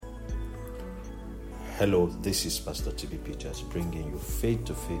Hello, this is Pastor TB Peters bringing you Faith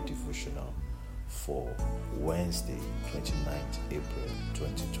to Faith devotional for Wednesday, 29th April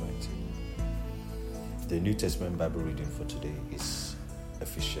 2020. The New Testament Bible reading for today is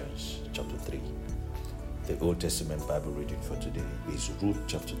Ephesians chapter 3. The Old Testament Bible reading for today is Ruth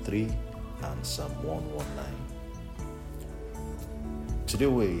chapter 3 and Psalm 119. Today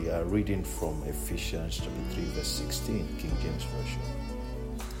we are reading from Ephesians chapter 3 verse 16, King James Version.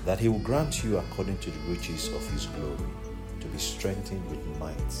 That he will grant you according to the riches of his glory to be strengthened with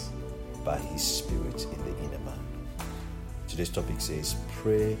might by his Spirit in the inner man. Today's topic says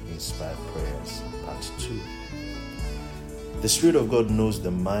Pray Inspired Prayers Part 2. The Spirit of God knows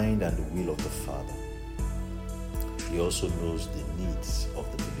the mind and the will of the Father. He also knows the needs of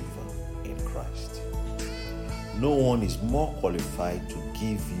the believer in Christ. No one is more qualified to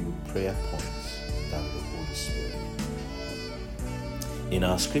give you prayer points than the Holy Spirit. In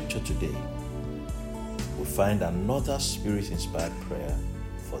our scripture today, we find another Spirit-inspired prayer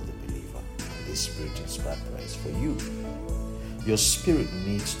for the believer. This Spirit-inspired prayer is for you. Your spirit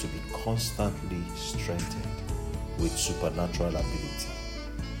needs to be constantly strengthened with supernatural ability.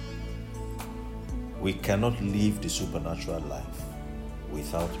 We cannot live the supernatural life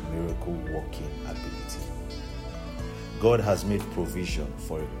without miracle-working ability. God has made provision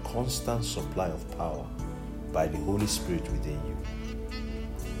for a constant supply of power by the Holy Spirit within you.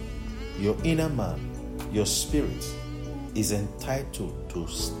 Your inner man, your spirit, is entitled to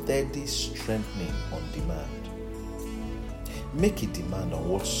steady strengthening on demand. Make a demand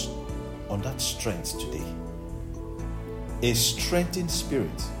on that strength today. A strengthened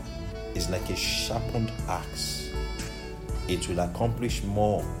spirit is like a sharpened axe. It will accomplish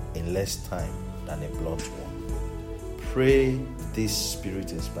more in less time than a blunt one. Pray this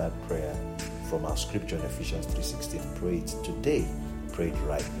Spirit-inspired prayer from our scripture in Ephesians 3:16. Pray it today. Pray it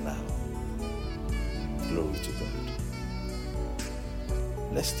right now. Glory to God.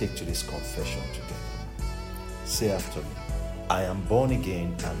 Let's take to this confession together. Say after me, I am born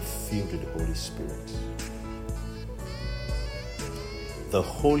again and filled with the Holy Spirit. The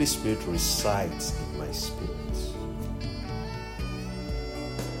Holy Spirit resides in my spirit.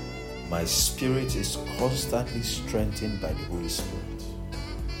 My spirit is constantly strengthened by the Holy Spirit.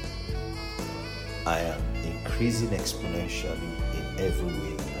 I am increasing exponentially in every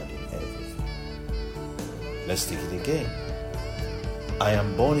way and in everything. Let's take it again. I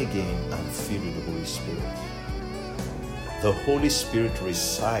am born again and filled with the Holy Spirit. The Holy Spirit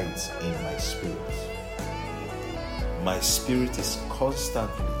resides in my spirit. My spirit is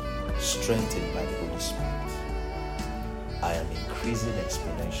constantly strengthened by the Holy Spirit. I am increasing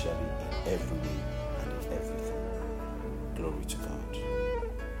exponentially in every way and in everything. Glory to God.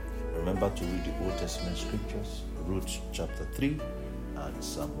 Remember to read the Old Testament scriptures, Ruth chapter 3 and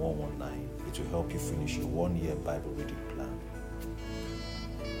Psalm 119. It will help you finish your one-year Bible reading plan.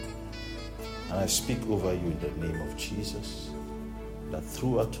 And I speak over you in the name of Jesus, that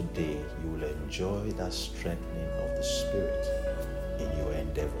throughout today you will enjoy that strengthening of the Spirit in your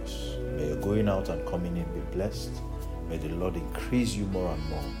endeavors. May your going out and coming in be blessed. May the Lord increase you more and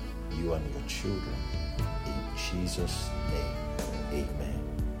more, you and your children. In Jesus' name, amen.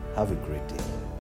 Have a great day.